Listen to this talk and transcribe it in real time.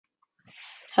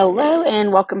Hello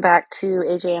and welcome back to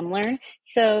AJM Learn.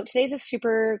 So today's a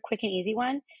super quick and easy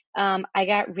one. I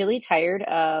got really tired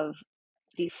of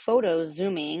the photo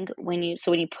zooming when you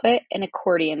put an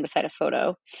accordion beside a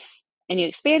photo and you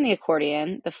expand the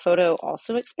accordion, the photo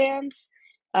also expands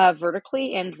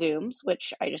vertically and zooms,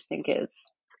 which I just think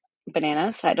is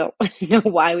bananas. I don't know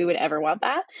why we would ever want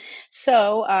that.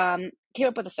 So came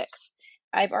up with a fix.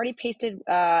 I've already pasted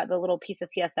the little piece of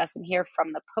CSS in here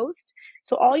from the post.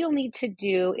 So all you'll need to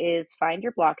do is find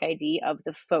your block ID of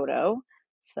the photo.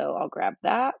 So I'll grab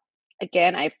that.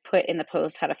 Again, I've put in the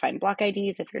post how to find block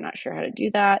IDs if you're not sure how to do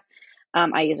that.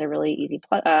 I use a really easy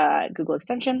Google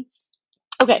extension.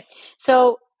 Okay,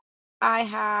 so I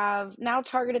have now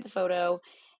targeted the photo.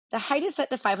 The height is set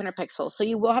to 500 pixels, so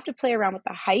you will have to play around with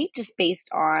the height just based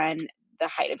on the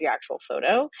height of your actual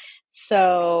photo.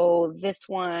 So this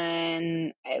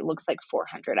one, it looks like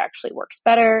 400 actually works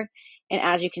better. And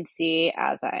as you can see,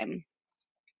 as I'm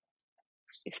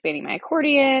expanding my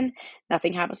accordion,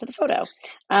 nothing happens to the photo.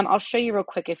 I'll show you real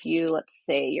quick if you, let's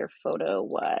say your photo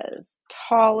was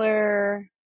taller,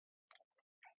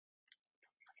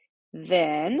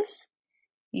 then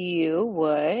you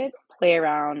would play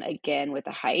around again with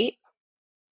the height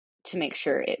to make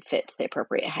sure it fits the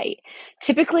appropriate height.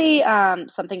 Typically,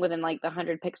 something within like the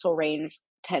 100 pixel range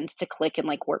tends to click and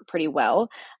like work pretty well.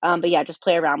 But yeah, just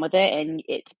play around with it and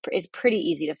it's pretty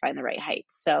easy to find the right height.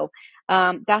 So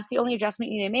that's the only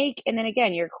adjustment you need to make. And then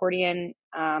again, your accordion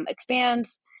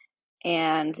expands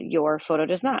and your photo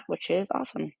does not, which is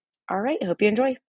awesome. All right, I hope you enjoy.